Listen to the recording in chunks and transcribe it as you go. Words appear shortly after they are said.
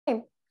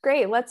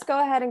Great, let's go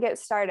ahead and get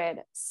started.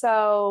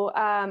 So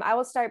I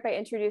will start by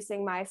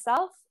introducing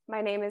myself.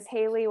 My name is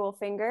Haley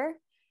Wolfinger,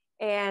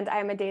 and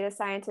I'm a data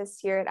scientist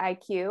here at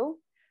IQ.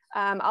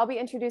 I'll be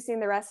introducing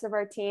the rest of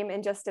our team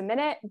in just a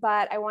minute,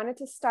 but I wanted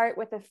to start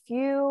with a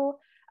few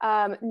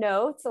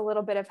notes, a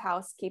little bit of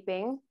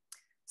housekeeping.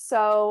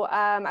 So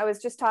I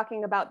was just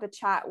talking about the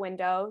chat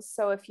window.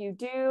 So if you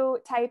do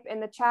type in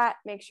the chat,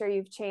 make sure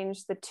you've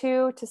changed the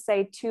two to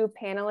say two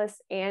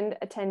panelists and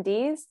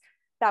attendees.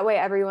 That way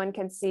everyone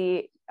can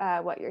see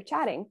what you're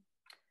chatting.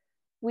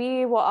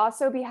 We will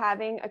also be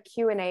having a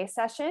Q&A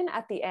session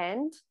at the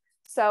end.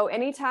 So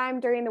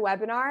anytime during the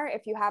webinar,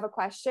 if you have a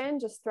question,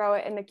 just throw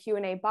it in the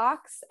Q&A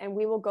box and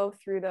we will go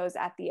through those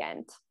at the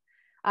end.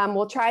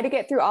 We'll try to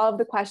get through all of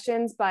the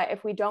questions, but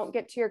if we don't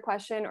get to your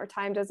question or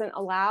time doesn't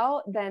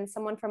allow, then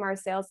someone from our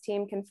sales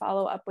team can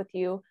follow up with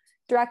you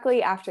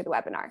directly after the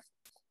webinar.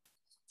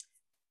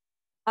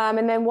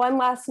 And then one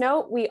last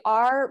note, we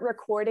are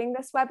recording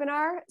this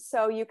webinar,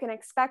 so you can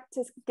expect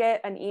to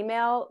get an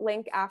email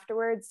link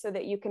afterwards so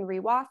that you can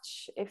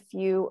rewatch if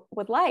you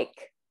would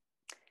like.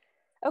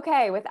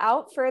 Okay,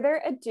 without further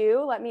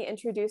ado, let me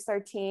introduce our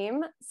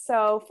team.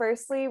 So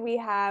firstly, we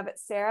have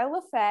Sarah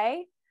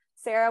LaFay.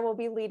 Sarah will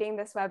be leading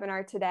this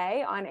webinar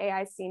today on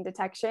AI scene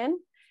detection,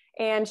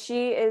 and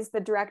she is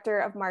the Director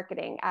of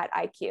Marketing at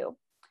IQ.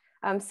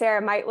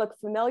 Sarah might look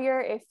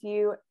familiar if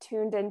you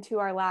tuned into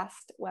our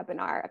last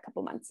webinar a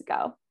couple months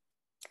ago.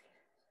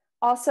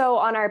 Also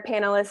on our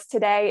panelist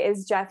today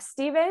is Jeff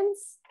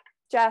Stevens.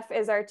 Jeff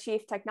is our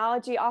Chief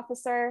Technology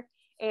Officer,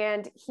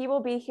 and he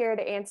will be here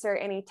to answer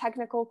any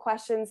technical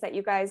questions that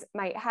you guys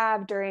might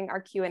have during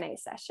our Q&A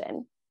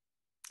session.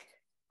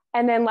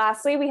 And then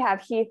lastly, we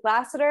have Heath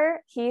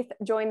Lassiter. Heath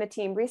joined the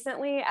team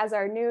recently as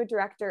our new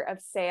Director of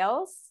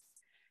Sales.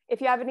 If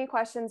you have any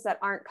questions that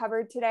aren't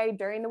covered today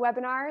during the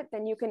webinar,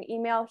 then you can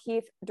email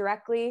Heath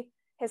directly.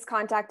 His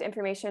contact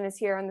information is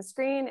here on the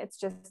screen. It's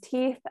just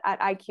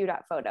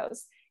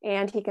heath@iq.photos,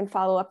 and he can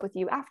follow up with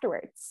you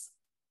afterwards.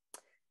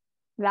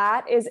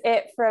 That is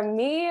it from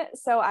me.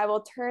 So I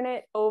will turn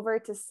it over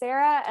to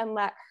Sarah and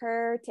let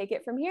her take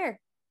it from here.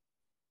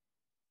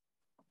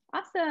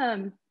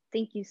 Awesome.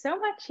 Thank you so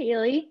much,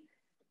 Haley.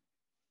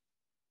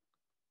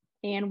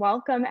 And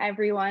welcome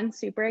everyone.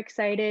 Super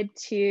excited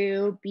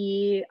to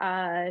be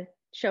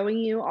showing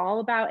you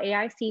all about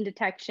AI scene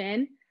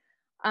detection.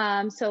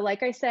 So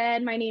like I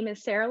said, my name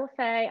is Sarah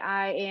LaFay.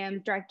 I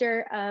am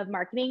Director of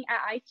Marketing at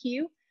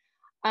IQ.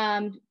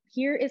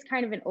 Here is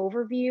kind of an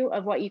overview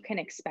of what you can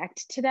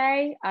expect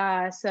today.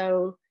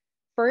 So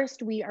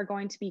first, we are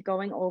going to be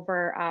going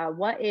over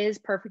what is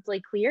perfectly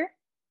clear.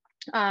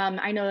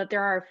 I know that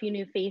there are a few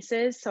new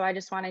faces, so I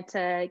just wanted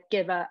to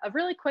give a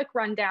really quick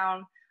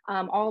rundown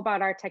all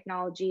about our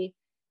technology.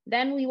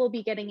 Then we will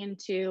be getting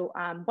into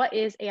what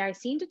is AI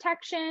scene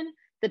detection,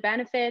 the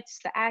benefits,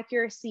 the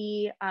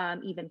accuracy,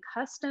 even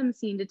custom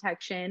scene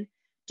detection,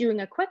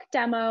 doing a quick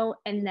demo,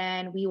 and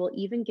then we will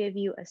even give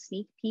you a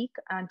sneak peek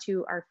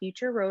onto our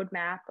future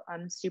roadmap.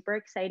 Super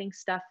exciting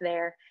stuff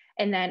there.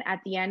 And then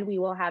at the end, we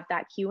will have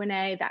that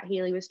Q&A that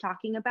Haley was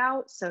talking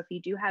about. So if you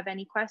do have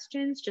any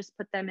questions, just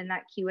put them in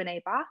that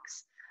Q&A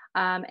box,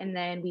 and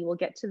then we will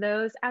get to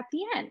those at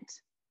the end.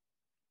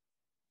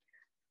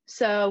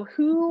 So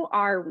who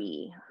are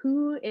we?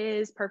 Who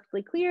is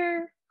Perfectly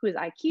Clear? Who is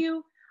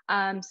IQ?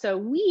 So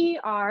we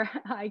are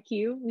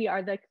IQ. We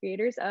are the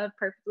creators of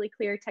Perfectly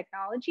Clear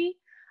technology.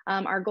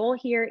 Our goal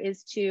here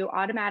is to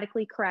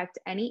automatically correct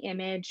any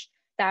image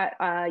that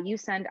you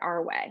send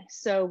our way.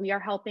 So we are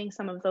helping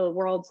some of the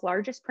world's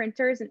largest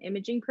printers and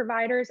imaging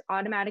providers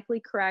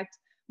automatically correct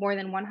more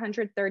than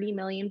 130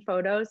 million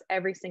photos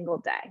every single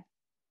day.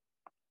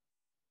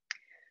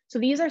 So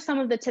these are some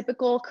of the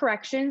typical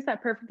corrections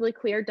that Perfectly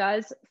Clear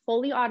does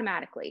fully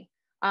automatically.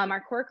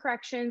 Our core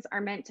corrections are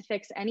meant to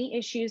fix any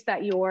issues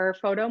that your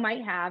photo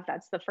might have.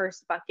 That's the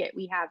first bucket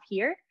we have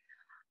here.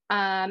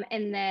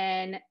 And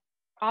then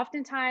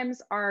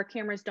oftentimes our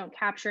cameras don't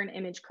capture an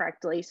image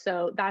correctly.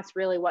 So that's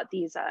really what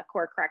these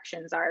core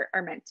corrections are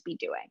meant to be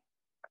doing.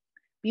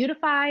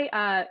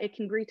 Beautify, it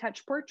can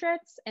retouch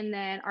portraits, and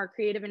then our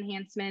creative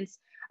enhancements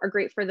are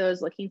great for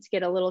those looking to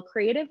get a little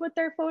creative with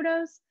their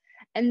photos.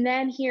 And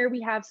then here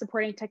we have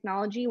supporting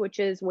technology, which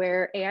is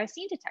where AI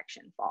scene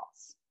detection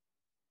falls.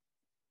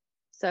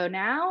 So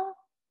now,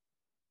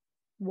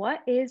 what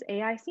is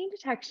AI scene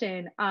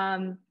detection?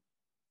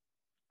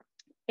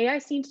 AI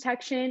scene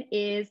detection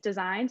is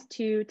designed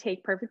to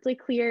take Perfectly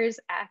Clear's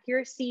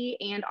accuracy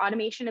and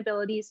automation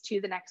abilities to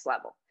the next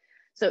level.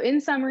 So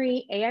in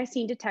summary, AI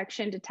scene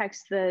detection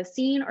detects the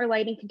scene or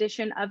lighting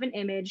condition of an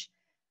image,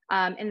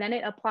 and then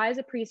it applies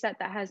a preset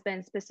that has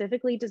been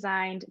specifically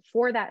designed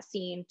for that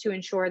scene to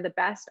ensure the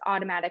best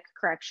automatic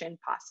correction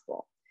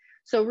possible.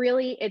 So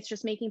really, it's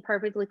just making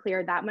Perfectly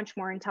Clear that much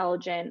more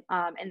intelligent,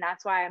 and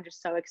that's why I'm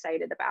just so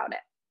excited about it.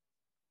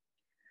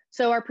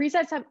 So our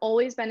presets have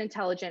always been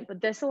intelligent, but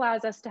this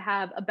allows us to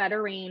have a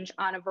better range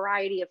on a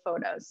variety of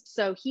photos.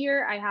 So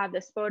here I have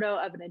this photo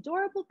of an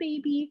adorable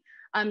baby,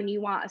 and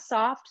you want a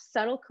soft,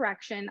 subtle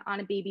correction on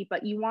a baby,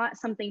 but you want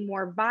something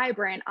more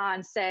vibrant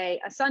on, say,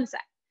 a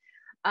sunset.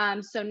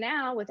 So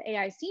now with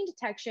AI scene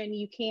detection,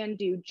 you can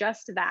do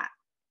just that.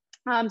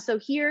 So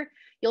here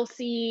you'll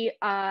see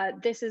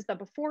this is the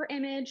before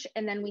image,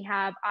 and then we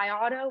have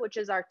iAuto, which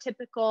is our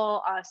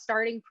typical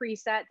starting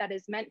preset that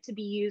is meant to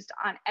be used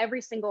on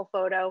every single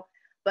photo.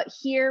 But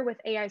here with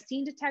AI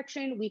scene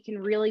detection, we can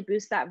really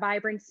boost that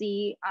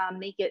vibrancy,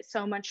 make it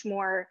so much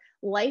more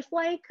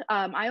lifelike.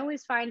 I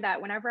always find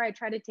that whenever I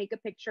try to take a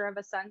picture of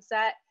a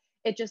sunset,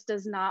 it just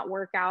does not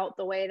work out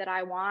the way that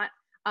I want.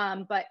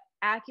 But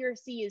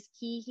accuracy is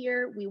key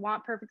here. We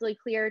want perfectly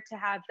clear to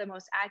have the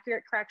most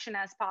accurate correction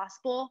as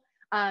possible.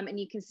 And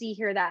you can see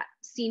here that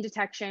scene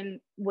detection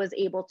was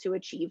able to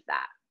achieve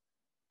that.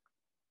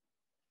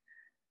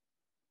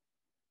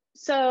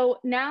 So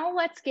now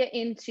let's get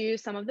into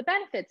some of the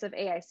benefits of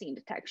AI scene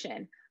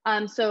detection.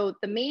 So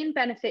the main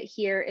benefit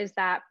here is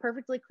that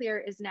perfectly clear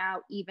is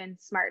now even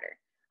smarter.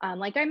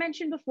 Like I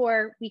mentioned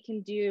before, we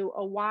can do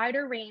a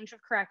wider range of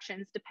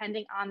corrections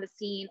depending on the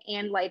scene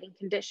and lighting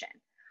condition.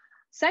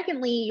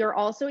 Secondly, you're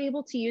also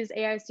able to use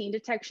AI scene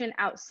detection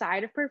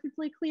outside of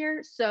perfectly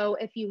clear. So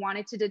if you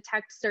wanted to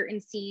detect certain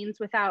scenes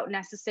without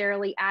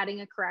necessarily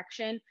adding a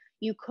correction,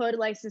 you could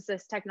license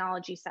this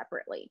technology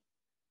separately.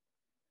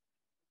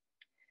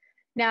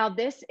 Now,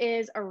 this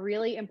is a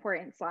really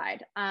important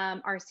slide.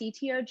 Our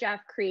CTO,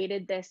 Jeff,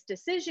 created this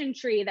decision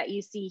tree that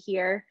you see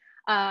here.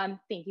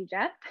 Thank you,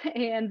 Jeff.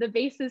 And the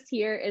basis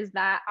here is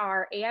that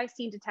our AI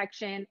scene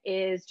detection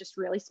is just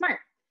really smart.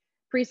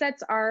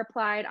 Presets are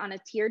applied on a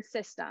tiered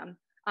system.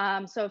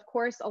 So of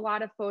course, a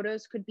lot of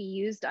photos could be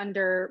used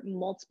under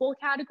multiple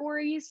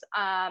categories.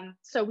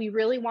 So we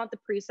really want the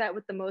preset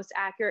with the most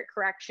accurate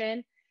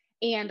correction.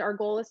 And our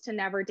goal is to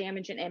never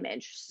damage an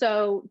image.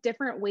 So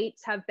different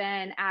weights have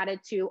been added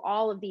to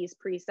all of these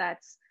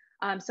presets.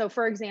 So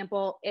for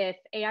example, if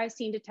AI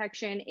scene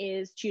detection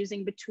is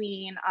choosing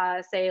between,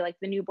 say like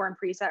the newborn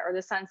preset or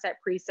the sunset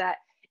preset,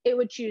 it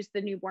would choose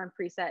the newborn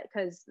preset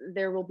because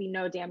there will be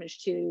no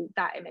damage to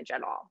that image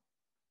at all.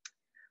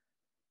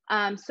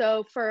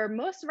 So for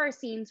most of our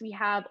scenes, we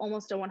have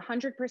almost a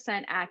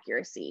 100%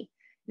 accuracy.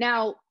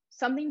 Now,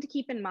 something to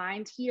keep in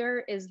mind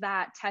here is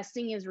that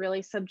testing is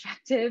really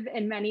subjective,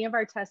 and many of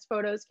our test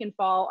photos can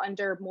fall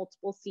under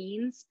multiple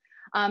scenes.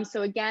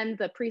 So again,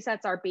 the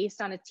presets are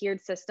based on a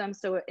tiered system,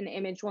 so an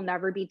image will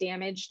never be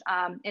damaged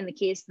in the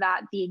case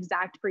that the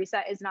exact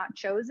preset is not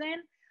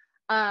chosen.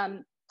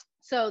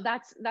 So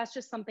that's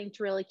just something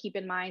to really keep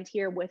in mind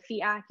here with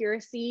the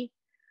accuracy.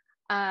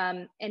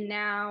 And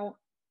now,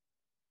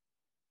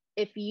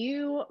 if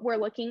you were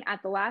looking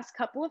at the last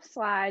couple of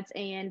slides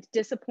and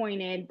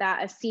disappointed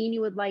that a scene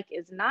you would like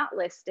is not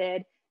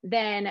listed,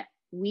 then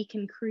we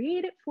can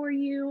create it for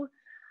you.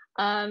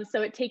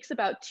 So it takes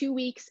about 2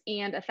 weeks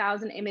and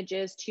 1,000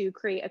 images to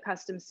create a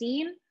custom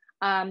scene.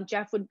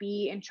 Jeff would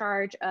be in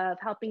charge of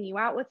helping you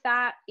out with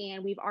that.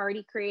 And we've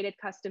already created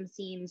custom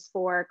scenes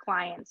for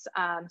clients.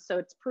 So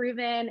it's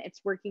proven,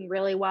 it's working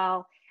really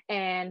well.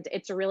 And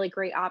it's a really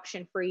great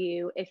option for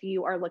you if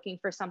you are looking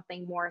for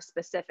something more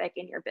specific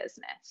in your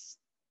business.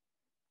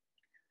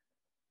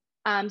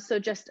 So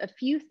just a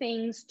few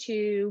things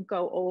to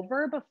go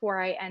over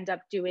before I end up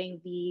doing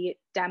the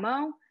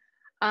demo.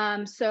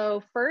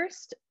 So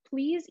first,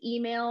 please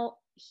email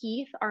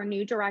Heath, our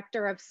new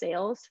director of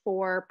sales,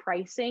 for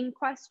pricing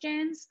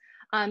questions.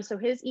 So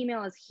his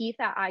email is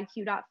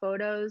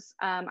heath@iq.photos.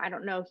 I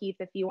don't know, Heath,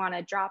 if you want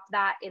to drop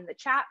that in the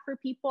chat for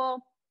people.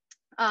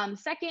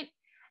 Second,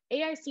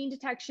 AI scene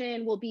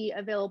detection will be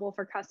available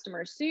for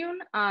customers soon.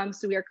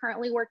 So we are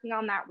currently working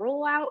on that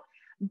rollout,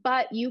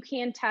 but you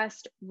can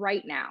test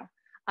right now.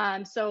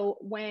 So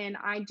when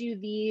I do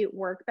the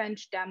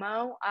workbench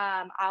demo,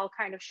 I'll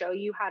kind of show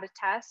you how to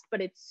test, but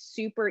it's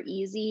super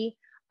easy.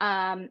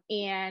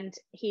 And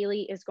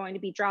Haley is going to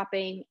be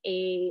dropping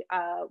a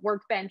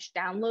workbench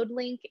download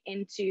link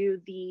into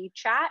the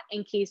chat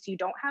in case you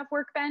don't have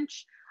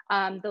workbench.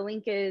 The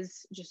link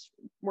is just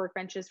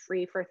Workbench is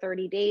free for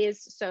 30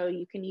 days, so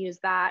you can use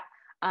that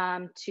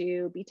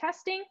to be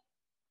testing.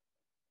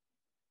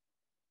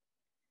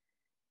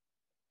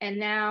 And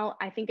now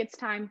I think it's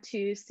time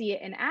to see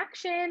it in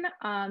action.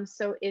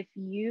 So if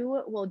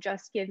you will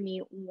just give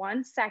me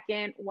 1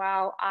 second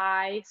while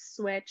I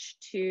switch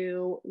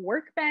to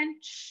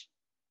Workbench.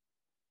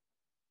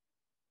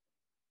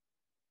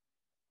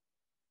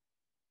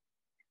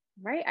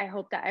 Right, I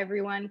hope that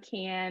everyone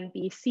can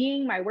be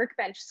seeing my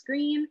Workbench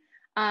screen.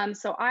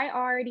 So I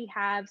already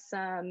have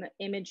some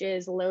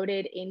images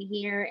loaded in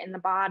here in the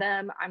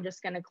bottom. I'm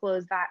just going to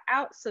close that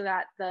out so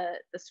that the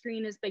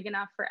screen is big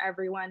enough for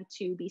everyone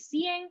to be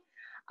seeing.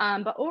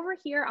 But over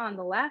here on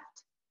the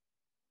left,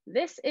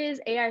 this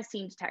is AI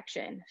scene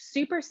detection.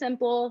 Super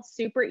simple,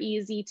 super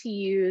easy to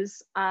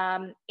use.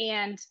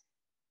 And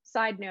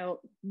side note,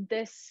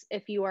 this,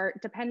 if you are,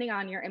 depending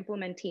on your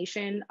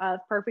implementation of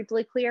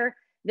Perfectly Clear,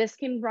 this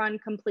can run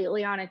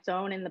completely on its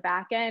own in the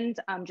back end,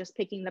 just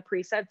picking the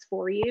presets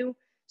for you.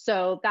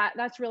 So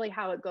that's really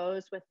how it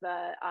goes with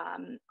the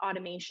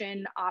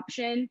automation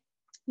option.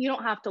 You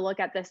don't have to look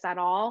at this at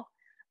all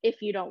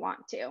if you don't want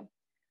to.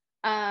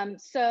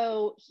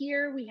 So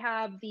here we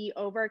have the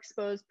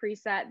overexposed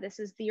preset. This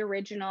is the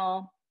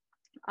original.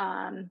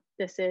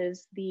 This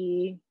is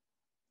the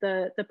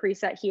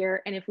preset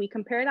here. And if we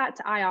compare that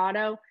to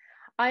iAuto,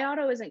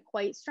 iAuto isn't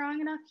quite strong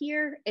enough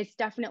here. It's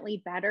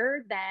definitely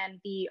better than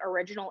the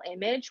original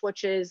image,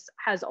 which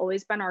has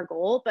always been our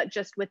goal, but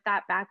just with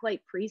that backlight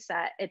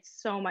preset, it's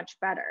so much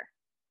better.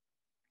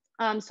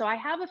 So I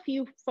have a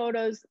few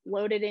photos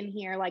loaded in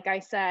here, like I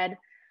said,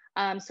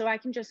 so I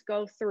can just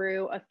go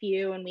through a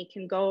few and we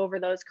can go over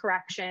those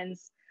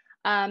corrections.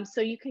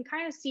 So you can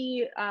kind of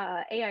see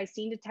AI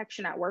scene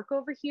detection at work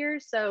over here.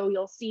 So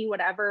you'll see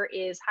whatever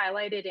is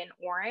highlighted in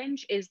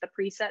orange is the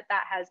preset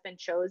that has been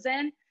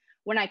chosen.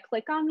 When I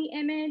click on the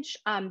image,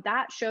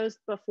 that shows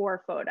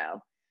before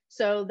photo.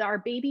 So our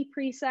baby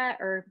preset,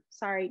 or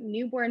sorry,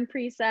 newborn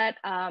preset,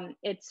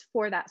 it's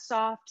for that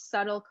soft,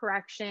 subtle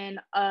correction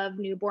of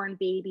newborn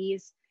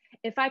babies.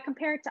 If I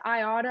compare it to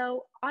iAuto,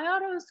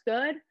 iAuto is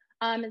good.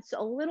 It's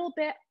a little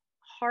bit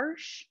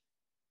harsh.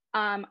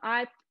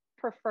 I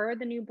prefer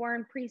the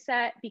newborn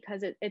preset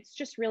because it's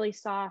just really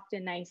soft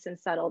and nice and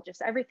subtle,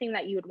 just everything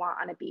that you would want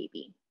on a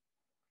baby.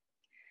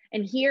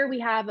 And here we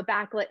have a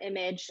backlit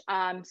image.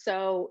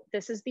 So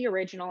this is the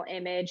original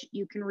image.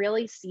 You can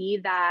really see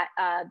that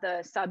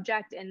the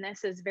subject in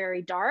this is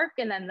very dark,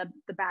 and then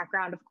the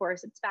background, of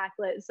course, it's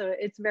backlit, so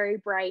it's very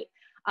bright.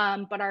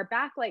 But our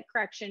backlight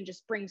correction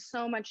just brings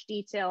so much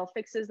detail,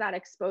 fixes that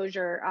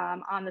exposure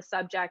on the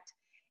subject.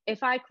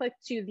 If I click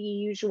to the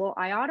usual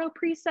iAuto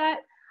preset,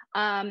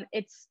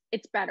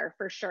 it's better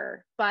for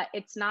sure, but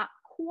it's not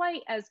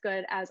quite as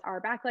good as our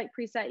backlight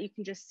preset. You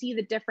can just see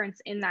the difference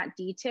in that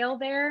detail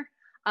there.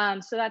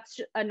 So that's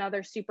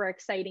another super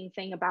exciting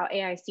thing about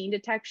AI scene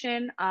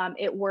detection.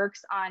 It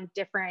works on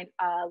different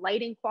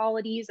lighting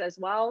qualities as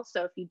well.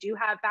 So if you do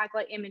have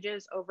backlight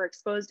images,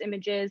 overexposed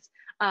images,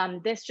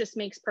 this just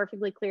makes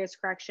perfectly clear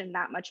correction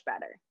that much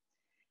better.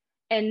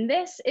 And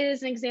this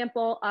is an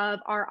example of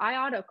our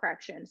iAuto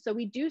correction. So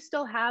we do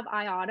still have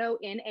iAuto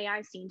in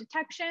AI scene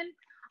detection.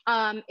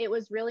 It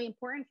was really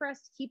important for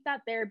us to keep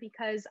that there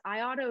because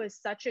iAuto is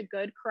such a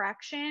good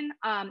correction.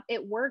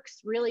 It works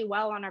really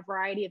well on a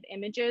variety of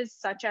images,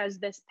 such as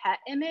this pet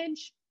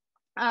image.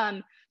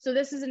 So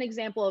this is an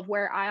example of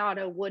where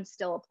iAuto would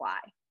still apply.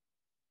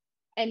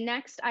 And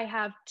next, I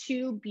have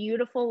two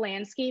beautiful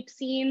landscape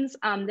scenes.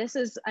 This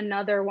is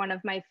another one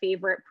of my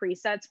favorite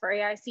presets for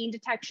AI scene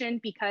detection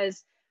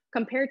because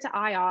compared to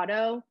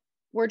iAuto,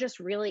 we're just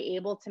really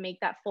able to make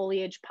that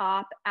foliage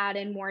pop, add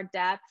in more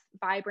depth,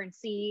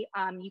 vibrancy.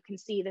 You can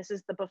see this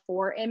is the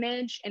before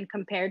image, and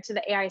compared to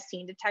the AI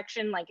scene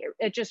detection, like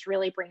it just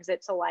really brings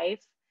it to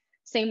life.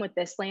 Same with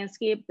this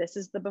landscape. This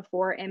is the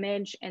before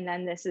image, and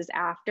then this is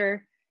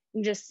after.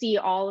 You just see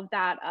all of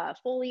that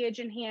foliage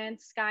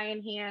enhanced, sky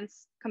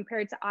enhanced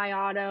compared to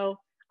iAuto.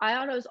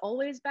 iAuto is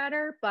always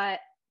better, but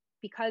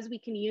because we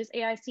can use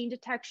AI scene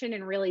detection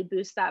and really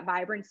boost that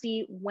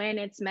vibrancy when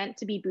it's meant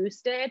to be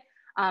boosted,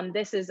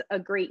 this is a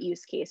great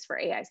use case for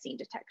AI scene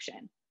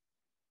detection.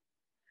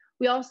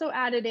 We also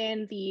added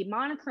in the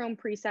monochrome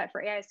preset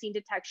for AI scene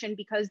detection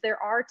because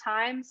there are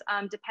times,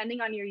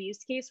 depending on your use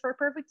case for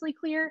perfectly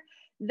clear,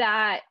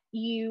 that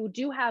you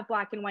do have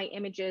black and white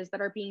images that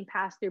are being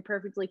passed through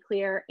perfectly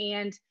clear,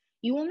 and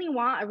you only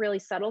want a really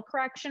subtle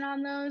correction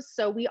on those.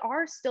 So we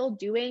are still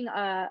doing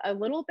a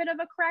little bit of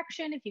a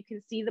correction. If you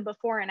can see the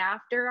before and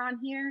after on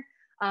here.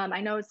 I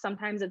know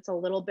sometimes it's a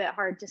little bit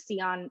hard to see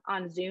on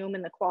Zoom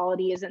and the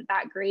quality isn't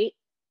that great.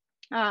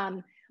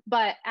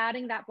 But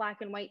adding that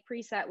black and white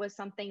preset was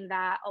something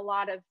that a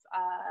lot of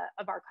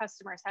our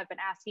customers have been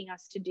asking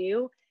us to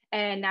do.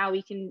 And now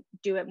we can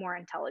do it more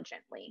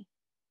intelligently.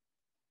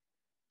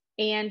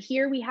 And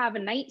here we have a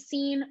night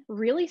scene,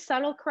 really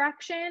subtle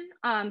correction.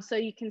 So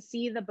you can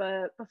see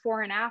the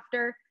before and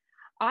after.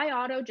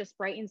 iAuto just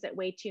brightens it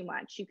way too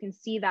much. You can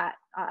see that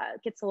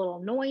it gets a little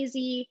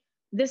noisy.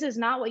 This is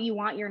not what you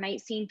want your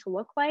night scene to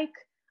look like.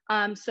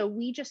 So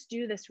we just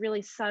do this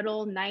really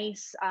subtle,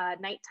 nice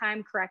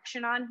nighttime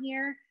correction on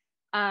here.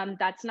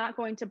 That's not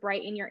going to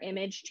brighten your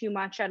image too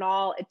much at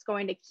all. It's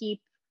going to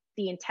keep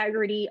the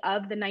integrity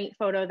of the night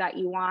photo that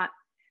you want.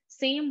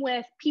 Same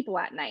with people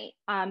at night.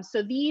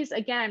 So these,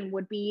 again,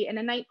 would be in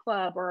a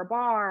nightclub or a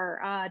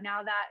bar.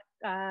 Now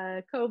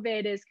that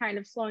COVID is kind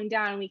of slowing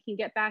down, we can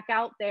get back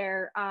out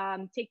there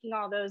taking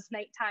all those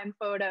nighttime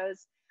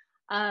photos.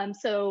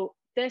 So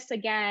this,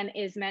 again,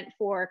 is meant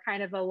for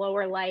kind of a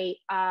lower light.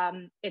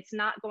 It's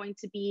not going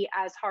to be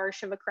as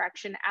harsh of a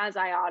correction as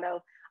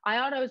iAuto.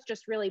 iAuto is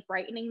just really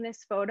brightening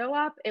this photo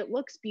up. It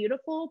looks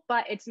beautiful,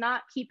 but it's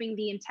not keeping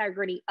the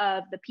integrity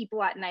of the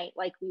people at night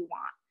like we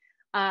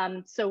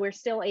want. So we're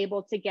still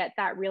able to get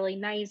that really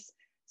nice,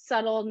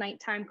 subtle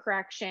nighttime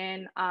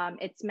correction.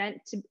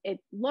 It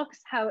looks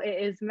how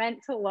it is meant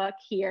to look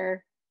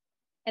here.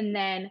 And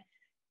then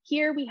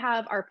here we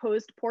have our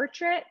posed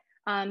portrait.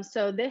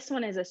 So this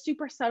one is a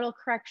super subtle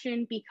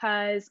correction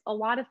because a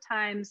lot of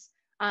times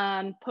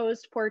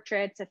posed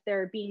portraits, if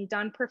they're being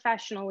done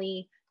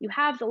professionally, you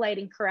have the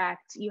lighting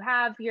correct, you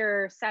have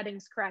your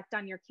settings correct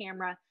on your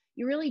camera,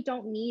 you really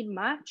don't need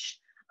much.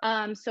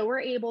 So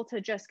we're able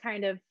to just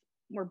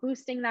we're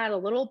boosting that a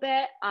little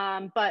bit,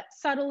 but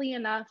subtly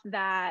enough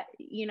that,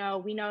 we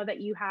know that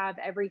you have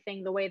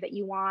everything the way that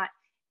you want,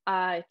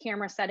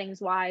 camera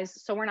settings wise.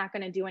 So we're not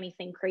going to do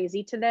anything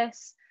crazy to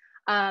this.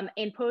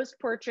 And post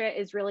portrait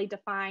is really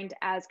defined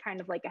as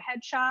kind of like a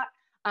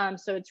headshot.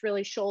 So it's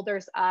really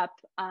shoulders up,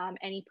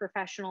 any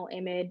professional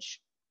image.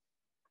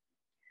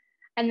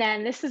 And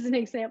then this is an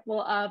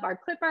example of our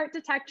clip art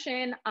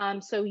detection.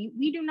 So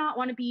we do not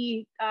want to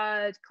be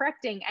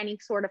correcting any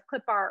sort of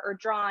clip art or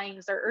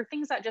drawings or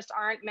things that just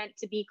aren't meant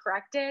to be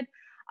corrected.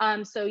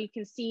 So you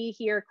can see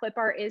here, clip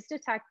art is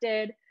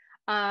detected.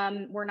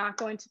 We're not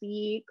going to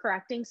be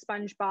correcting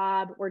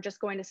SpongeBob. We're just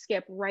going to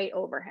skip right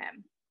over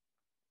him.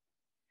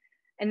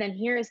 And then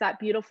here is that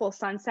beautiful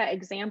sunset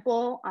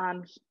example,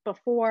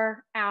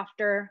 before,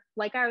 after.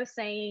 Like I was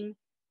saying,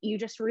 you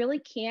just really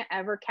can't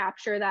ever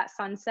capture that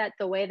sunset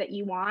the way that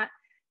you want.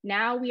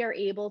 Now we are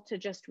able to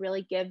just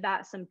really give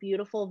that some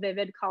beautiful,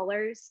 vivid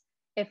colors.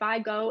 If I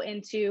go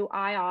into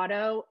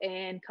iAuto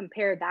and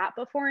compare that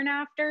before and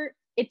after,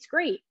 it's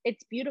great,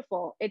 it's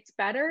beautiful, it's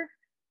better.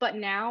 But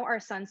now our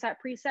sunset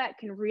preset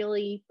can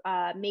really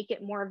make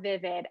it more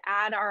vivid,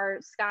 add our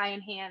sky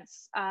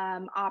enhance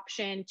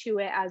option to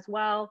it as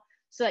well,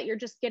 so that you're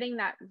just getting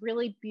that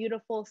really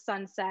beautiful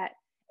sunset.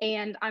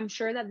 And I'm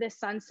sure that this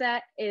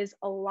sunset is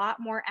a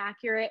lot more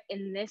accurate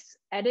in this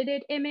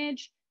edited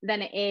image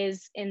than it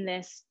is in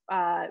this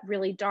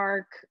really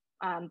dark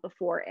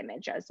before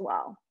image as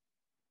well.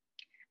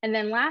 And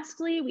then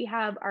lastly, we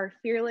have our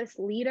fearless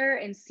leader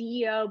and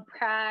CEO,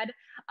 Brad.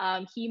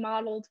 He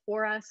modeled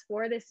for us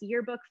for this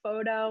yearbook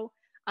photo.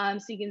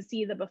 So you can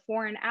see the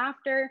before and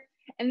after.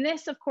 And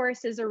this, of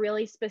course, is a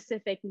really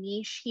specific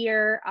niche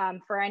here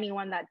for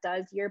anyone that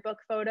does yearbook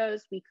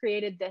photos. We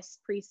created this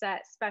preset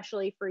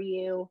especially for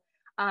you.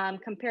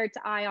 Compared to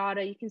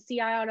iAuto, you can see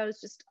iAuto is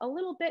just a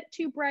little bit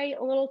too bright,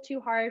 a little too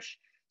harsh.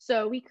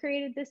 So we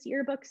created this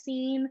yearbook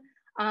scene,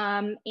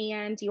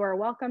 and you are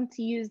welcome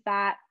to use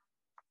that.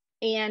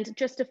 And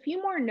just a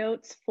few more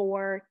notes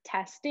for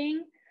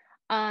testing.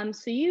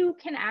 So you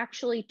can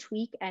actually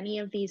tweak any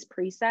of these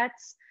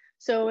presets.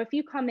 So if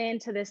you come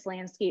into this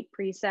landscape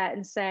preset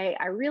and say,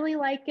 I really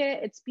like it,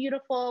 it's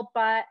beautiful,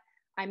 but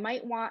I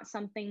might want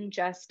something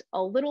just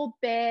a little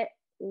bit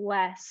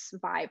less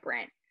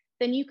vibrant,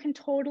 then you can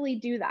totally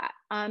do that.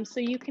 So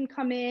you can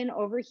come in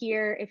over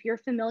here. If you're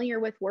familiar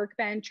with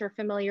Workbench or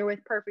familiar with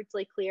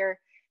Perfectly Clear,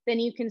 then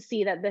you can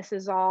see that this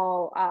is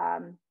all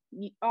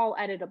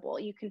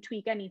editable. You can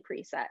tweak any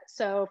preset.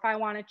 So if I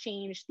want to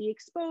change the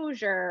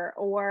exposure,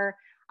 or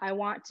I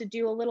want to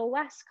do a little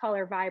less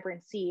color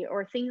vibrancy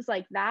or things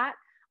like that,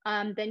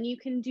 then you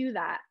can do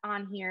that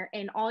on here.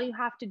 And all you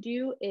have to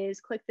do is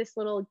click this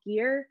little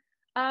gear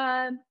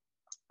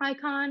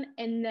icon,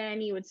 and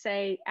then you would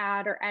say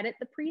add or edit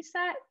the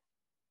preset.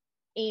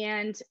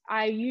 And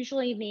I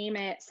usually name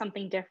it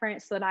something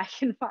different so that I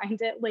can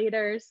find it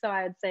later. So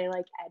I would say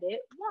like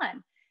edit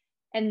 1.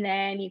 And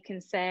then you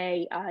can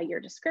say your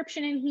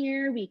description in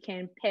here. We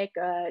can pick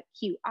a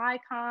cute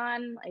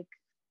icon like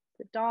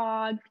the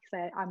dog,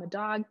 because I'm a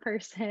dog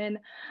person.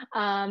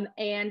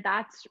 And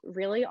that's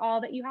really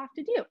all that you have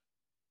to do.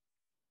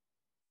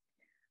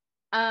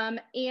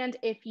 And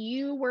if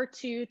you were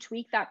to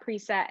tweak that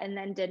preset and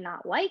then did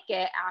not like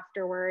it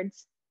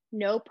afterwards,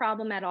 no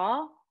problem at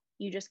all.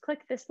 You just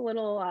click this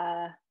little,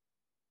 I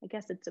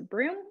guess it's a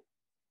broom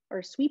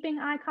or sweeping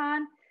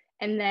icon,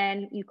 and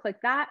then you click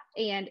that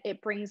and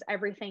it brings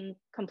everything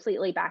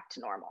completely back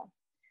to normal.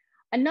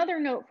 Another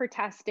note for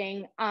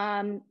testing,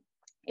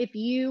 if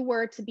you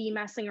were to be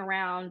messing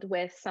around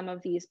with some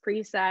of these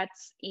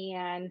presets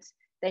and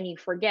then you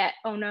forget,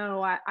 oh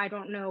no, I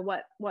don't know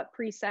what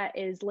preset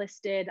is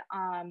listed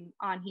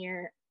on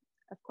here.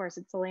 Of course,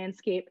 it's a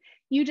landscape.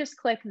 You just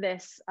click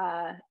this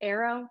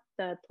arrow,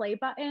 the play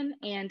button,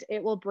 and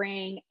it will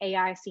bring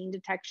AI scene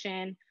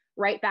detection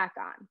right back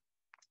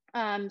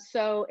on.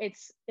 So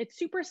it's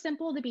super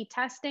simple to be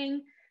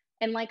testing.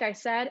 And like I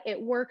said, it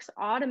works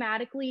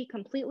automatically,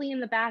 completely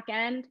in the back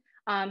end.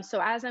 So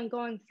as I'm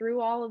going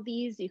through all of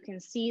these, you can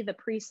see the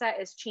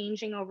preset is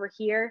changing over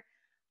here.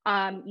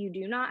 You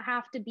do not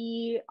have to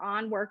be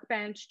on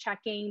Workbench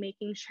checking,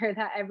 making sure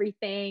that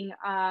everything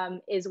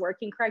is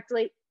working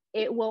correctly.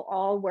 It will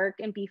all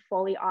work and be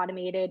fully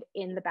automated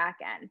in the back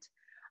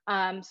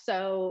end.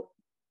 So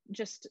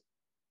just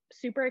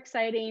super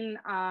exciting.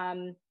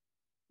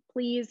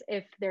 Please,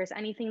 if there's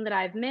anything that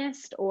I've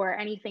missed or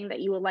anything that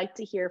you would like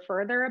to hear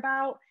further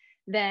about,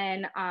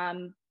 then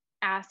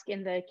ask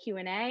in the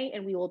Q&A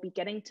and we will be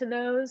getting to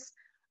those.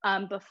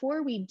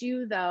 Before we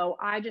do though,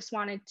 I just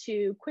wanted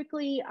to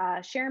quickly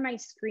share my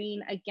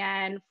screen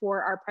again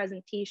for our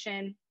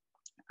presentation.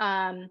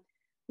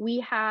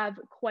 We have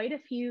quite a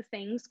few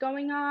things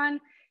going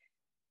on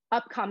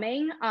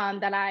upcoming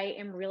that I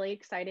am really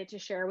excited to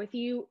share with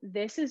you.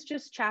 This is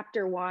just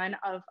chapter 1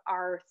 of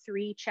our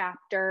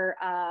 3-chapter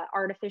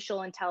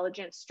artificial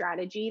intelligence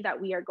strategy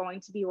that we are going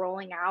to be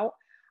rolling out.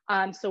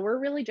 So we're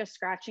really just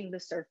scratching the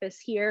surface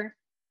here.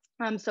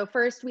 So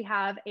first we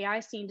have AI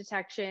scene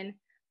detection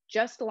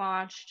just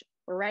launched.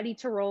 We're ready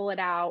to roll it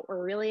out.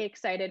 We're really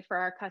excited for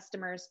our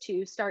customers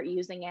to start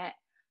using it.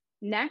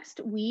 Next,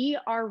 we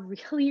are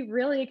really,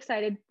 really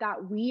excited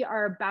that we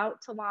are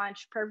about to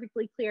launch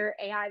Perfectly Clear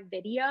AI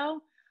Video.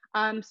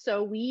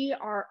 So we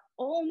are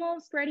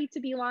almost ready to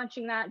be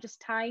launching that, just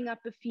tying up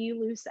a few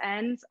loose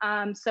ends.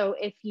 So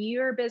if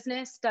your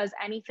business does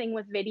anything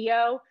with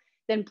video,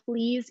 then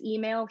please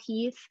email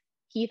Heath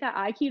at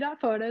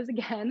iq.photos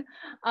again.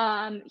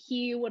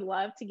 He would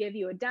love to give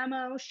you a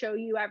demo, show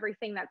you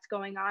everything that's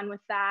going on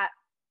with that.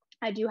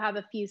 I do have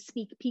a few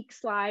sneak peek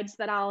slides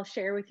that I'll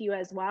share with you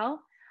as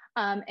well.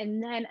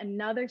 And then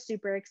another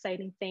super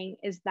exciting thing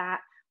is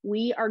that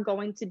we are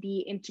going to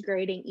be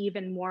integrating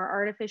even more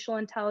artificial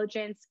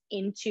intelligence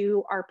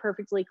into our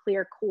Perfectly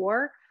Clear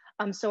core.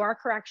 So our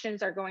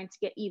corrections are going to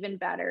get even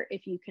better,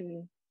 if you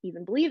can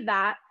even believe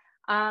that.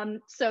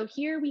 So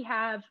here we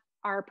have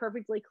our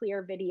Perfectly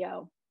Clear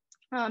video.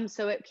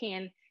 So it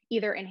can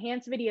either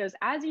enhance videos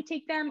as you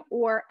take them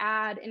or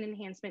add an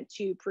enhancement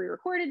to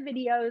pre-recorded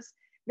videos.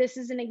 This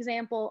is an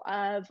example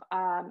of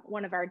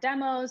one of our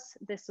demos.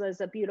 This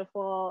was a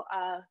beautiful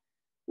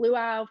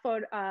luau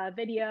photo,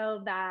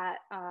 video that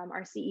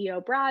our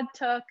CEO Brad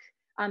took.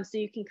 So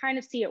you can kind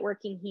of see it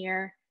working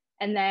here.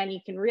 And then you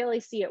can really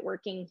see it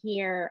working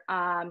here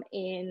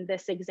in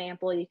this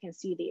example. You can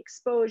see the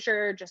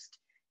exposure, just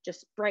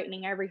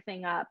brightening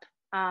everything up.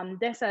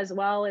 This as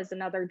well is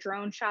another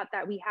drone shot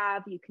that we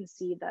have. You can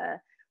see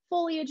the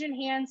foliage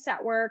enhance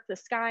at work, the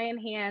sky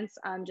enhance,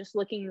 just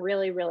looking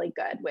really, really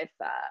good with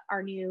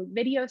our new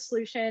video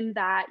solution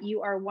that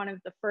you are one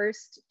of the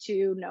first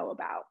to know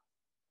about.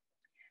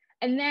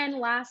 And then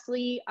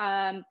lastly,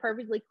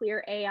 Perfectly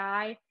Clear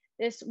AI.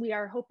 This we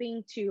are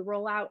hoping to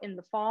roll out in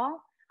the fall,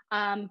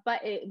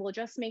 but it will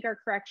just make our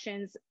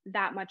corrections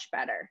that much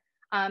better.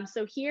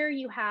 So here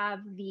you have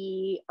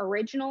the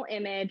original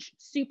image,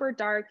 super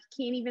dark,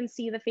 can't even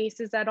see the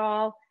faces at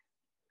all.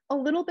 A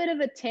little bit of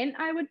a tint,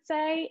 I would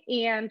say,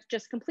 and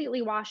just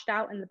completely washed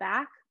out in the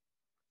back.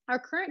 Our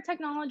current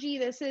technology,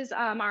 this is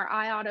our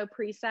iAuto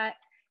preset,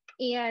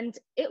 and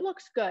it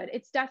looks good.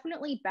 It's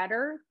definitely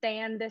better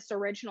than this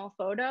original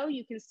photo.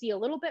 You can see a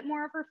little bit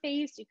more of her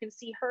face. You can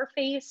see her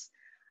face.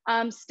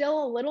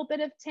 Still a little bit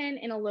of tint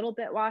and a little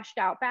bit washed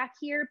out back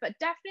here, but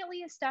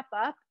definitely a step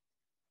up.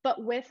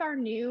 But with our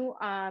new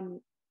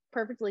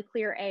Perfectly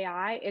Clear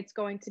AI, it's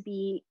going to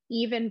be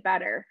even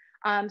better.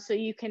 So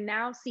you can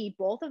now see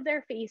both of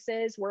their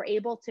faces. We're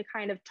able to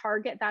kind of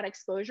target that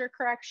exposure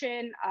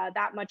correction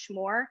that much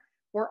more.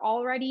 We're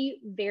already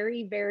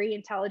very, very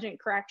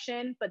intelligent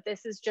correction, but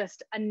this is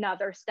just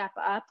another step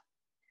up.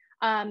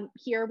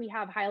 Here we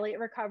have highlight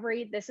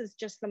recovery. This is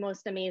just the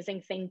most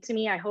amazing thing to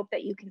me. I hope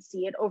that you can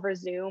see it over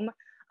Zoom.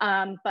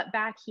 But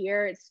back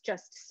here, it's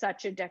just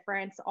such a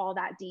difference, all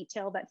that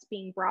detail that's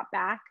being brought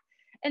back.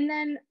 And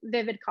then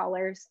vivid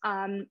colors.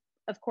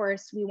 Of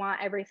course, we want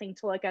everything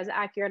to look as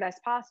accurate as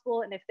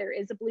possible. And if there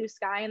is a blue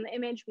sky in the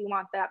image, we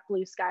want that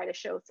blue sky to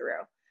show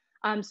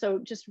through. So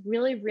just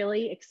really,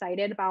 really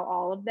excited about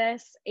all of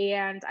this.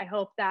 And I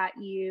hope that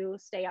you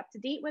stay up to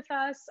date with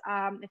us.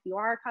 If you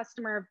are a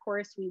customer, of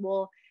course, we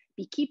will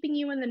be keeping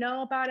you in the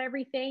know about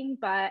everything.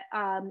 But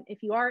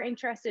if you are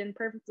interested in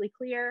Perfectly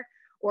Clear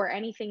or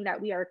anything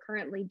that we are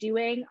currently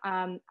doing,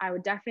 I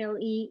would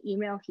definitely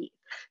email Heath.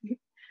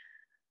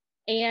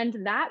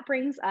 And that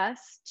brings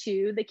us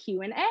to the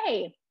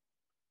Q&A.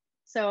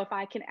 So if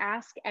I can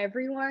ask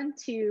everyone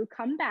to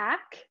come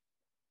back.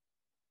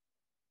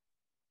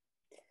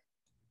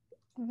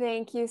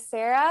 Thank you,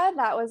 Sarah.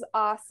 That was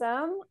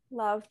awesome.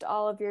 Loved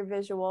all of your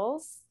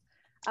visuals.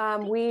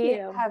 We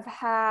have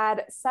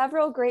had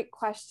several great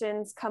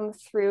questions come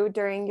through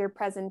during your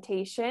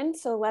presentation.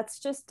 So let's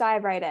just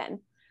dive right in.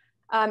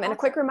 And a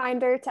quick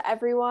reminder to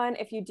everyone,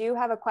 if you do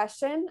have a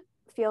question,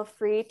 feel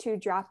free to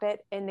drop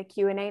it in the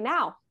Q&A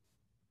now.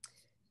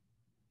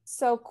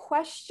 So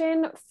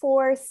question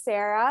for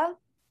Sarah.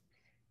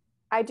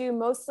 I do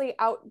mostly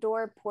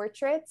outdoor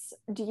portraits.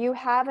 Do you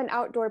have an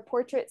outdoor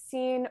portrait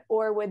scene,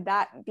 or would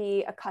that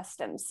be a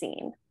custom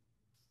scene?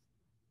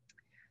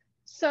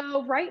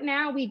 So right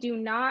now we do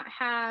not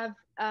have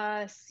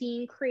a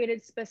scene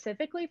created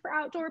specifically for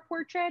outdoor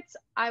portraits.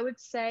 I would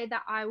say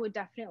that I would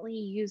definitely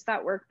use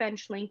that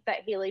workbench link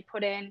that Haley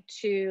put in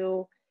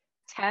to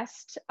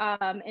test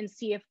and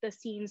see if the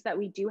scenes that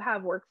we do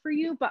have work for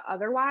you. But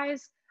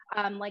otherwise,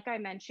 like I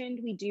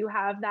mentioned, we do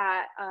have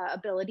that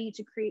ability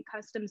to create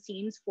custom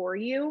scenes for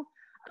you.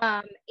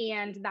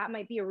 And that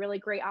might be a really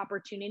great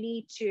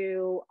opportunity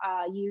to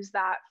use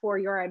that for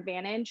your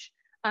advantage.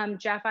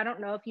 Jeff, I don't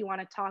know if you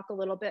want to talk a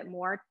little bit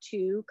more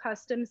to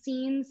custom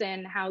scenes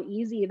and how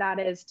easy that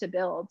is to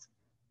build.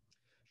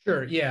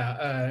 Sure,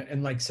 yeah.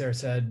 And like Sarah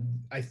said,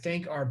 I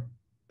think our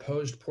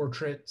posed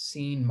portrait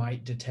scene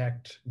might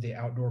detect the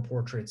outdoor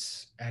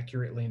portraits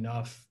accurately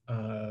enough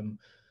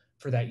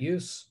for that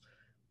use.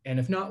 And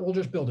if not, we'll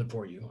just build it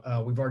for you.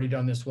 We've already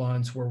done this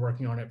once. We're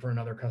working on it for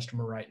another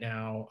customer right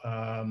now.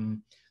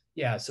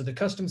 Yeah, so the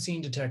custom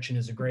scene detection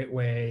is a great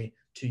way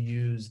to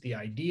use the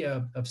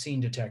idea of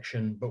scene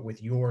detection, but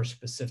with your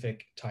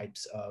specific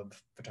types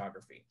of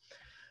photography.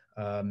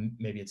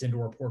 Maybe it's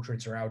indoor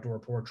portraits or outdoor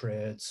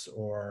portraits,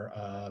 or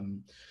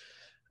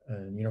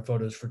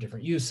photos for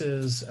different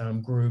uses,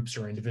 groups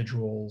or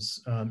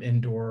individuals,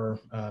 indoor,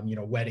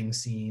 wedding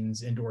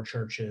scenes, indoor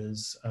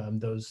churches,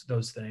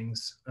 those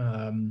things.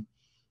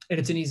 And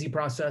it's an easy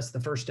process.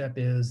 The first step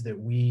is that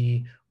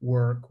we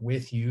work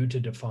with you to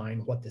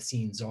define what the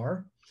scenes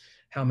are,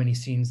 how many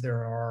scenes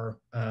there are,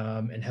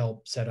 and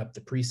help set up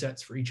the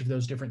presets for each of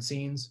those different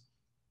scenes.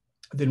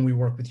 Then we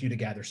work with you to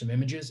gather some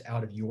images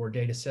out of your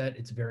data set.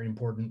 It's very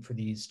important for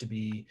these to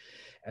be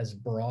as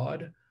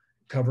broad,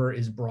 cover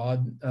as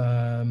broad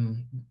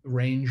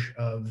range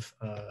of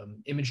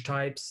image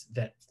types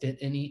that fit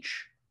in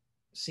each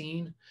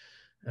scene.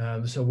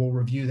 So we'll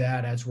review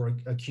that as we're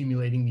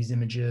accumulating these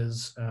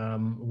images.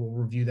 We'll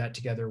review that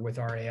together with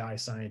our AI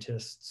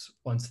scientists.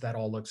 Once that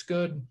all looks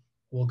good,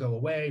 we'll go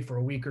away for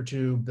a week or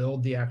two,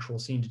 build the actual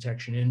scene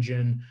detection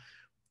engine,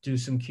 do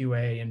some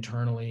QA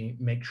internally,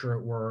 make sure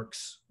it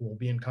works. We'll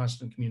be in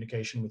constant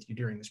communication with you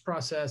during this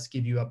process,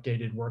 give you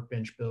updated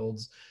workbench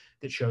builds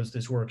that shows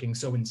this working.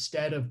 So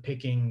instead of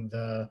picking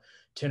the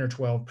 10 or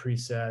 12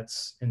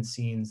 presets and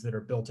scenes that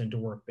are built into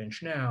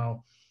Workbench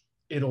now,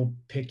 it'll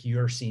pick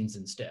your scenes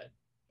instead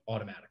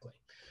automatically.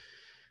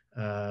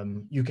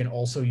 You can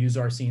also use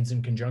our scenes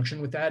in conjunction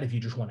with that. If you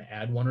just want to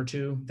add one or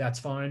two, that's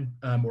fine.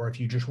 Or if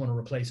you just want to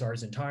replace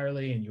ours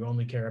entirely and you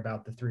only care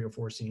about the 3 or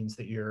 4 scenes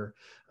that your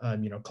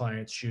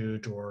clients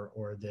shoot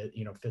or that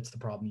fits the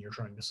problem you're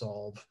trying to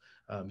solve,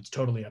 it's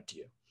totally up to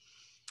you.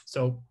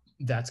 So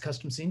that's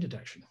custom scene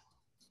detection.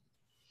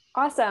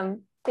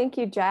 Awesome. Thank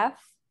you, Jeff.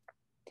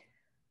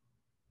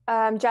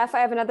 Jeff, I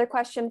have another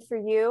question for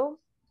you.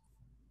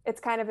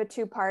 It's kind of a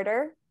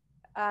two-parter.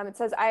 It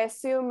says, I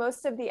assume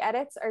most of the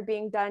edits are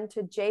being done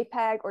to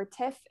JPEG or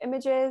TIFF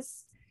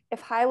images.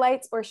 If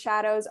highlights or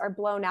shadows are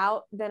blown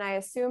out, then I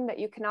assume that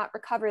you cannot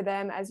recover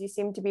them as you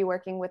seem to be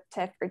working with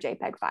TIFF or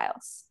JPEG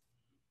files.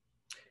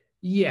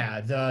 Yeah,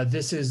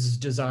 this is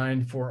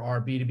designed for our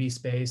B2B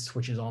space,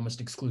 which is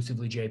almost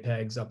exclusively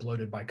JPEGs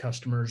uploaded by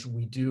customers.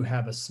 We do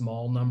have a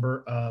small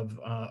number of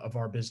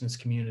our business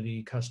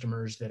community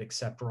customers that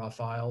accept raw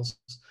files.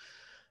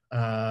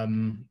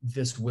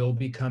 This will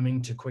be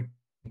coming to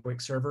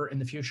Quick Server in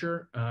the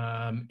future,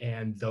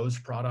 and those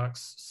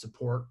products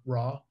support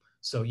RAW.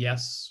 So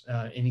yes,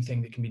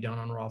 anything that can be done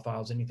on RAW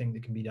files, anything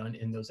that can be done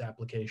in those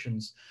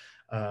applications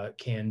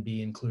can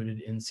be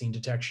included in scene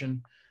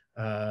detection.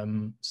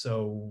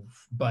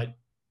 But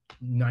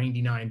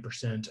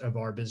 99% of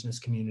our business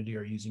community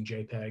are using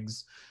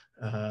JPEGs.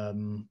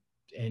 And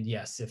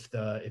yes, if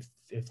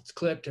it's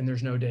clipped and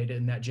there's no data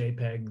in that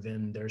JPEG,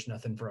 then there's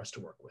nothing for us to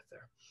work with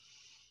there.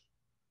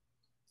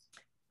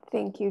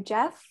 Thank you,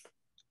 Jeff.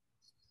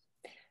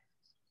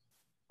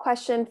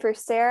 Question for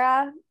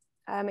Sarah.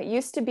 It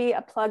used to be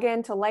a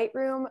plugin to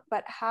Lightroom,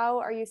 but how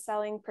are you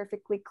selling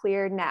Perfectly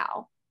Clear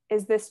now?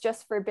 Is this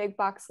just for big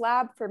box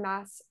lab for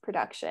mass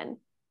production?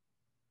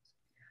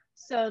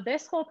 So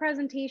this whole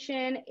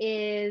presentation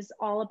is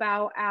all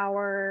about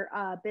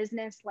our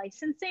business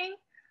licensing.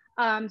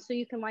 So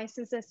you can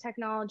license this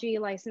technology,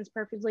 license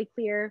Perfectly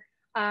Clear.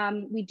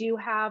 We do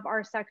have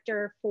our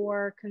sector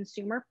for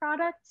consumer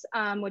products,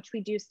 which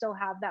we do still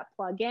have that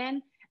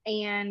plugin.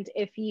 And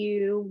if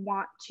you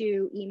want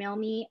to email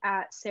me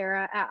at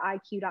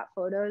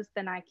sarah@iq.photos,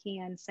 then I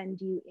can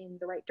send you in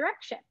the right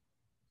direction.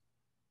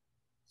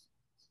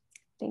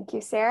 Thank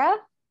you, Sarah.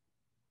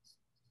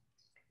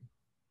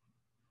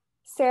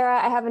 Sarah,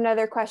 I have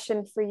another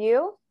question for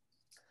you.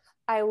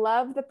 I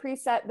love the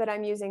preset that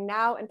I'm using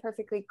now in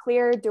Perfectly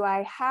Clear. Do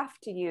I have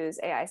to use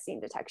AI scene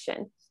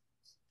detection?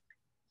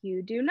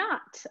 You do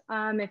not.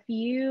 If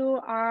you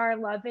are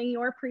loving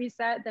your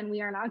preset, then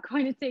we are not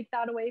going to take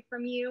that away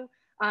from you.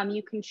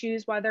 You can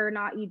choose whether or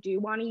not you do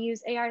want to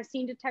use AI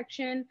scene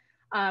detection,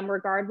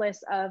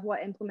 regardless of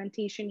what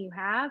implementation you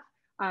have.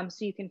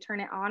 So you can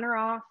turn it on or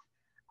off.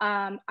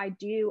 I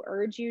do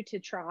urge you to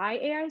try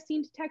AI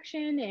scene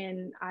detection,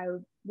 and I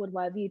would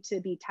love you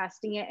to be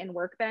testing it in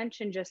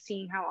Workbench and just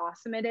seeing how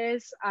awesome it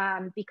is,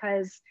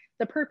 because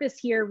the purpose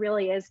here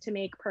really is to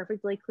make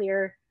Perfectly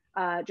Clear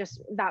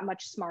just that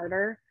much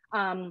smarter.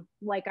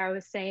 Like I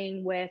was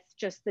saying, with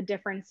just the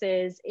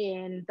differences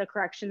in the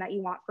correction that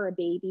you want for a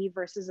baby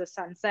versus a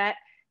sunset,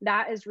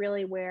 that is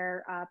really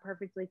where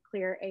Perfectly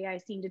Clear AI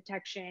scene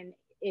detection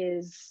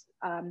is,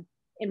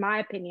 in my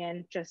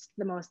opinion, just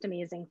the most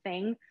amazing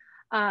thing.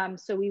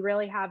 So we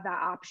really have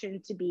that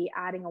option to be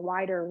adding a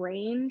wider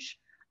range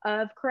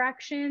of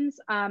corrections.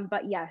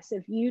 But yes,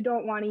 if you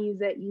don't want to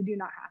use it, you do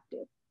not have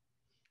to.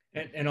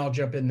 And I'll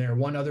jump in there.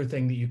 One other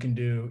thing that you can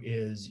do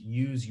is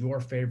use your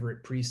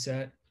favorite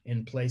preset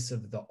in place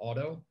of the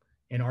auto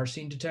in our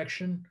scene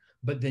detection,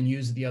 but then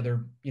use the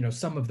other,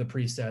 some of the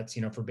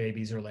presets, for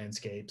babies or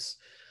landscapes.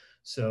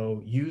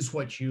 So use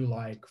what you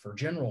like for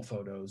general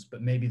photos,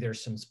 but maybe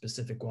there's some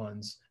specific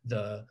ones.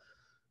 The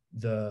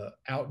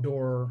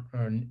outdoor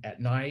at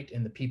night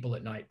and the people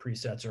at night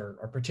presets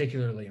are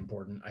particularly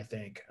important, I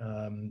think,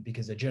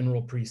 because a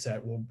general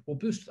preset will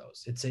boost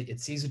those.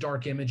 It sees a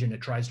dark image and it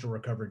tries to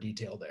recover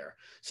detail there.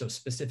 So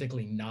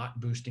specifically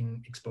not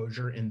boosting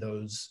exposure in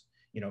those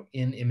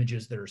in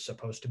images that are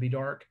supposed to be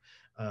dark,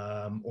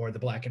 or the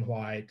black and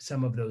white.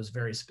 Some of those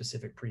very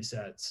specific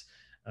presets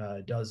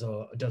does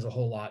a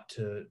whole lot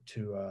to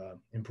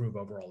improve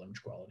overall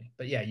image quality.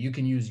 But yeah, you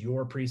can use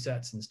your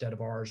presets instead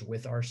of ours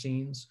with our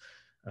scenes,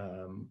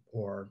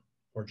 or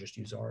just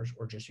use ours,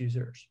 or just use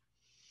yours.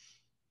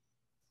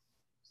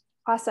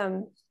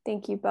 Awesome.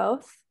 Thank you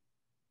both.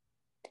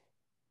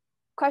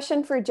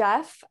 Question for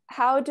Jeff.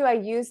 How do I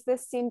use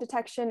this scene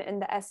detection in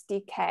the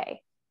SDK?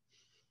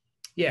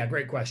 Yeah,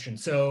 great question.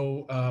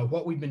 So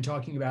what we've been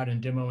talking about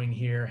and demoing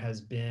here has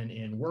been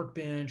in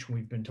Workbench.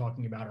 We've been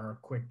talking about our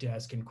Quick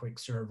Desk and Quick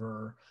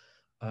Server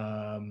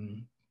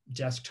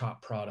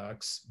desktop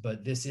products,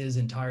 but this is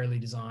entirely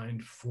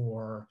designed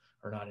for,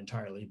 or not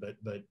entirely,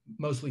 but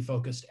mostly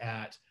focused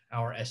at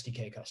our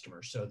SDK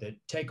customers. So that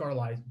take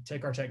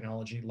our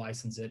technology,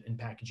 license it, and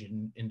package it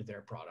into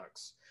their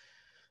products.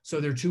 So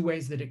there are two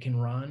ways that it can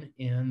run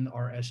in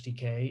our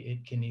SDK.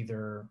 It can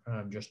either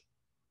just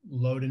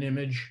load an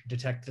image,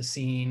 detect the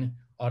scene,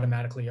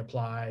 automatically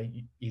apply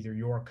either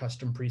your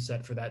custom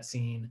preset for that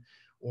scene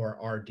or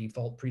our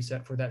default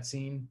preset for that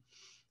scene.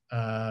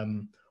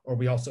 Or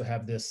we also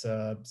have this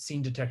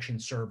scene detection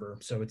server.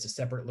 So it's a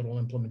separate little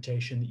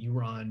implementation that you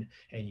run,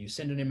 and you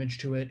send an image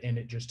to it, and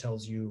it just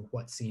tells you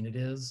what scene it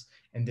is.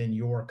 And then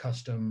your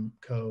custom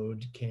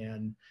code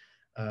can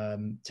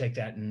take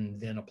that and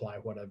then apply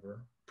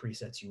whatever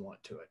presets you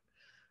want to it.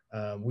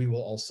 We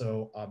will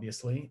also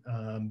obviously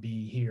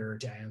be here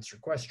to answer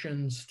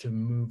questions, to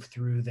move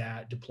through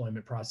that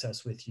deployment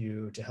process with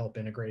you, to help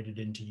integrate it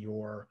into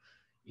your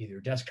either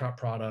desktop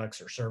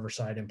products or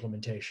server-side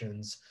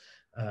implementations,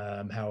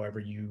 however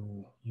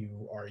you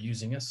are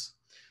using us.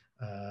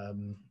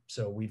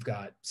 So we've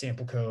got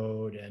sample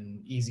code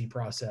and easy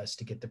process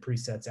to get the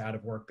presets out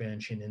of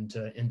Workbench and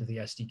into the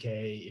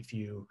SDK if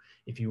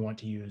you want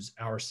to use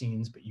our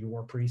scenes but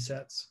your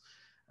presets.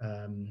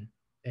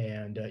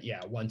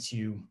 Yeah, once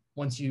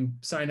you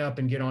sign up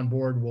and get on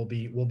board, we'll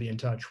be in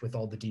touch with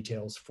all the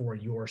details for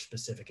your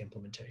specific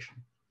implementation.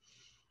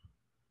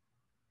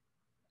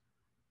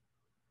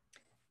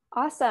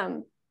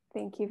 Awesome.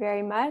 Thank you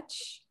very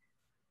much.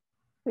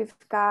 We've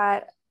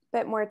got a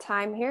bit more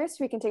time here, so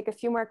we can take a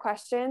few more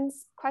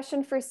questions.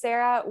 Question for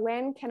Sarah: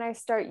 when can I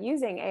start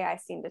using AI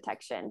scene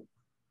detection?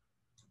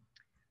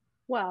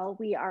 Well,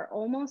 we are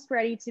almost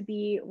ready to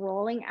be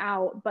rolling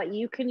out, but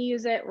you can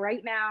use it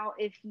right now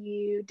if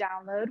you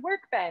download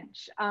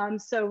Workbench.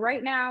 So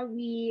right now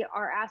we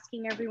are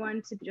asking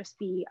everyone to just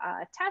be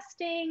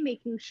testing,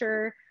 making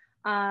sure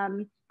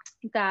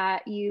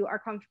that you are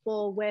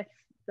comfortable with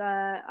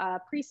the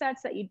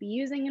presets that you'd be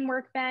using in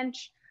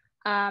Workbench.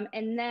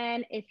 And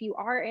then if you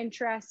are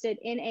interested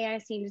in AI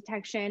scene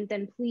detection,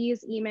 then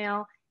please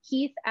email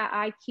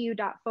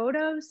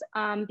Heath@iq.photos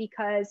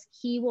because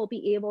he will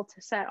be able to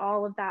set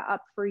all of that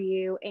up for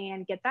you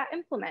and get that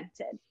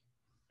implemented.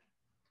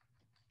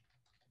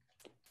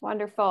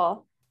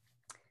 Wonderful.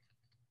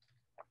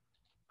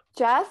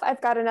 Jeff, I've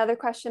got another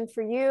question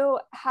for you.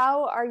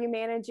 How are you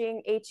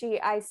managing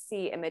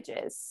HEIC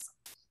images?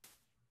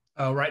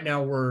 Right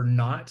now, we're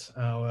not.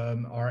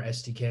 Our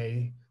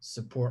SDK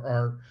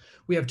support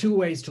we have two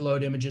ways to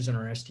load images in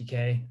our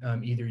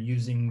SDK, either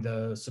using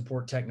the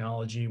support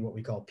technology, what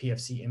we call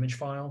PFC image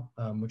file,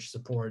 which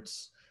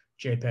supports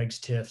JPEGs,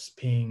 TIFFs,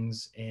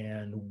 PNGs,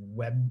 and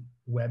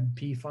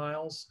WebP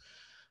files.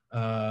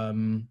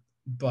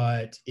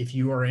 But if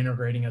you are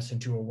integrating us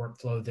into a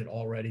workflow that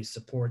already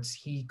supports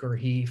HEIC or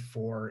HEIF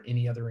or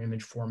any other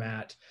image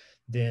format,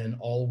 then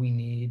all we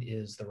need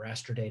is the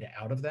raster data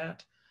out of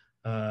that.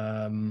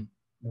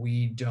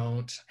 We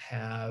don't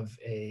have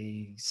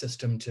a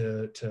system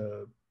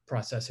to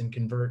process and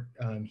convert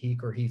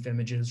HEIC or HEIF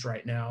images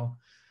right now.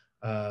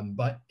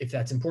 But if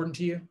that's important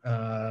to you,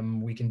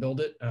 we can build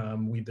it.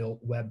 We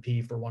built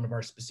WebP for one of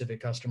our specific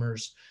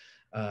customers,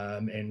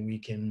 and we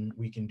can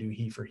do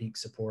HEIF or HEIC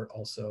support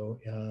also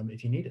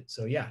if you need it.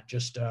 So yeah,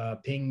 just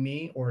ping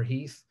me or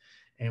Heath,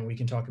 and we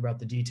can talk about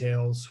the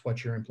details,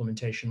 what your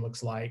implementation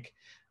looks like,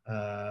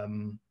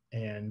 and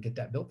get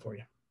that built for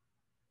you.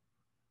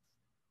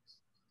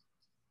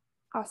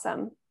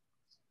 Awesome.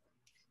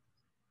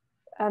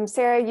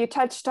 Sarah, you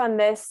touched on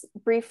this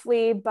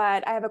briefly,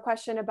 but I have a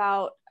question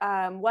about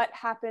what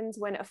happens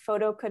when a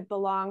photo could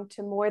belong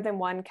to more than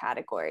one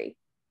category.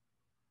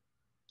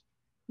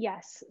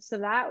 Yes, so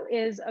that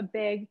is a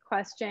big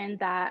question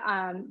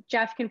that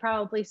Jeff can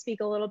probably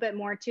speak a little bit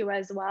more to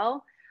as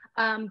well.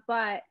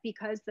 But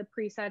because the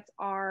presets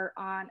are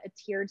on a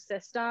tiered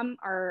system,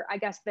 or I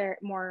guess they're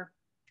more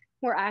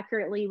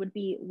accurately would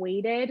be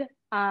weighted,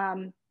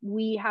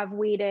 we have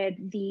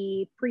weighted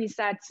the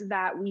presets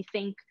that we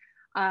think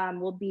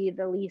will be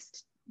the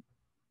least,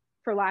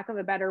 for lack of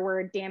a better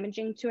word,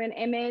 damaging to an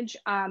image.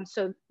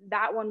 So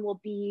that one will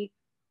be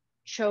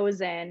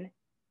chosen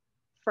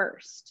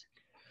first.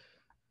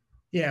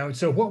 Yeah,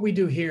 so what we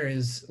do here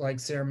is, like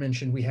Sarah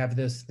mentioned, we have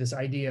this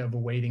idea of a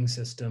weighting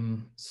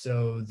system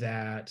so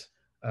that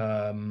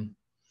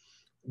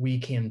we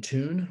can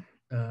tune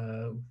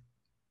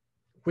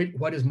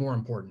what is more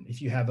important?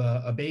 If you have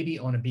a baby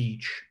on a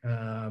beach,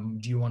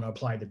 do you want to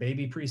apply the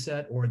baby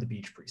preset or the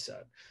beach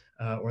preset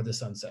or the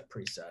sunset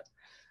preset?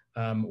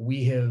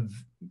 We have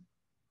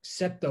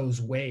set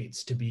those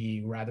weights to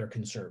be rather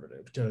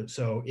conservative.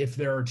 So if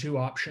there are two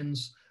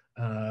options,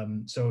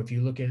 so if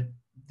you look at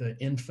the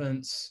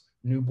infants,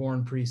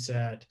 newborn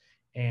preset,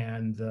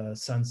 and the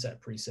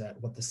sunset preset,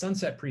 what the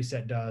sunset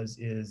preset does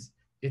is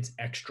it's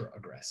extra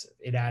aggressive.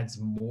 It adds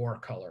more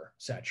color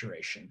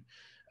saturation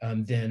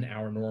than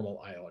our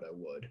normal iota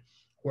would.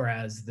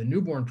 Whereas the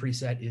newborn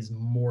preset is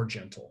more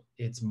gentle.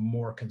 It's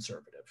more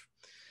conservative.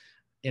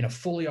 In a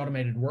fully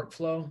automated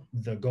workflow,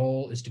 the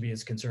goal is to be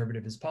as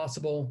conservative as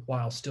possible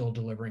while still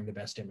delivering the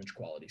best image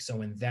quality.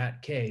 So in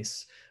that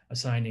case,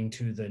 assigning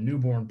to the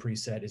newborn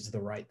preset is the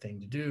right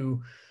thing to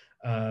do,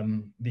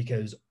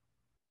 because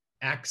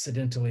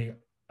accidentally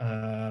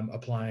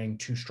applying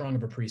too strong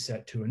of a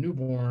preset to a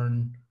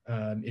newborn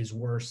is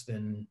worse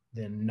than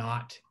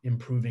not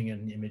improving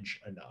an image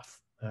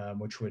enough,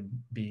 which would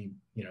be,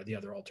 the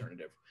other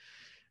alternative.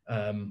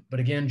 But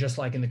again, just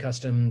like in the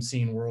custom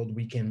scene world,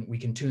 we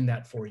can tune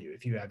that for you.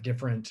 If you have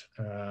different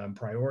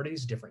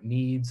priorities, different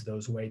needs,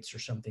 those weights are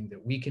something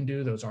that we can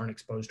do. Those aren't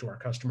exposed to our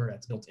customer.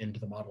 That's built into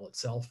the model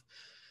itself.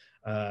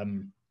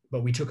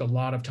 But we took a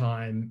lot of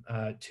time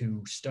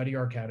to study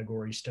our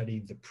categories, study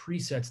the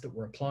presets that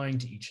we're applying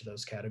to each of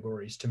those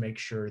categories to make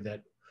sure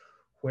that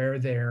where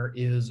there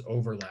is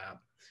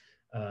overlap,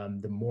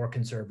 the more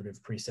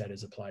conservative preset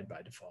is applied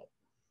by default.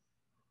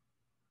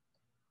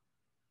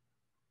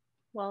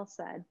 Well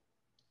said.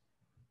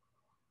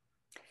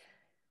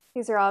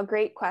 These are all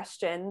great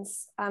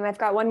questions. I've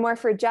got one more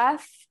for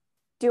Jeff.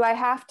 Do I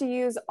have to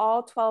use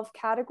all 12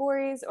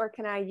 categories or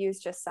can I use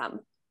just some?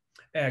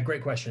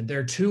 Great question. There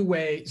are two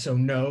ways. So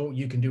no,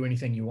 you can do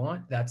anything you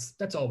want. That's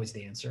always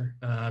the answer.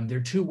 There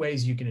are two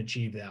ways you can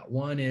achieve that.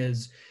 One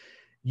is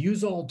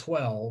use all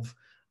 12,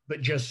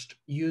 but just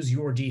use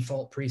your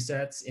default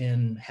presets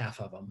in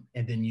half of them,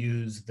 and then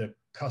use the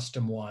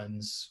custom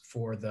ones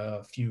for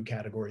the few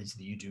categories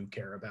that you do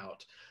care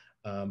about.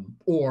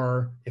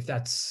 Or if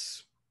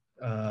that's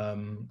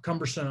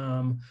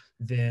cumbersome,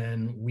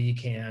 then we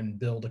can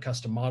build a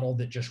custom model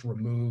that just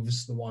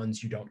removes the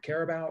ones you don't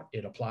care about.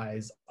 It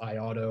applies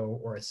iAuto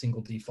or a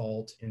single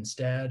default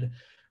instead,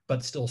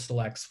 but still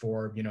selects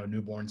for,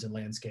 newborns and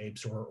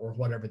landscapes or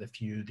whatever the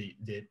few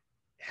that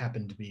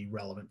happen to be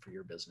relevant for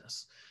your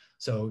business.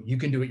 So you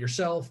can do it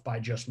yourself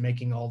by just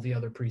making all the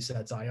other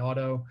presets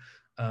iAuto,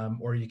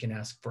 or you can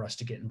ask for us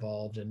to get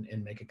involved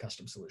and make a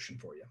custom solution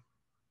for you.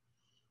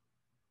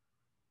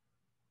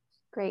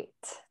 Great.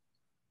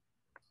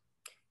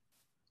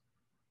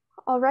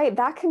 All right,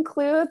 that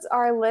concludes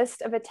our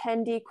list of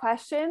attendee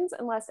questions,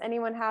 unless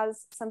anyone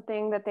has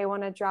something that they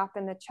want to drop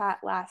in the chat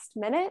last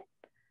minute.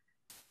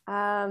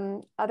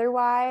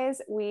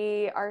 Otherwise,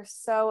 we are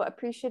so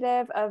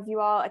appreciative of you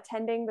all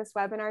attending this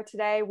webinar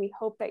today. We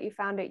hope that you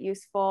found it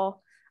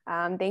useful.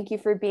 Thank you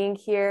for being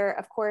here.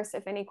 Of course,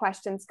 if any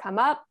questions come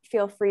up,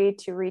 feel free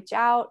to reach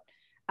out.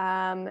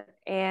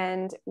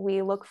 And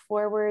we look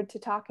forward to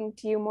talking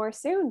to you more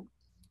soon.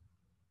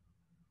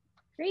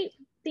 Great.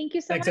 Thank you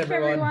so Thanks, much,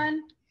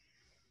 everyone.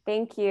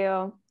 Thank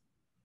you.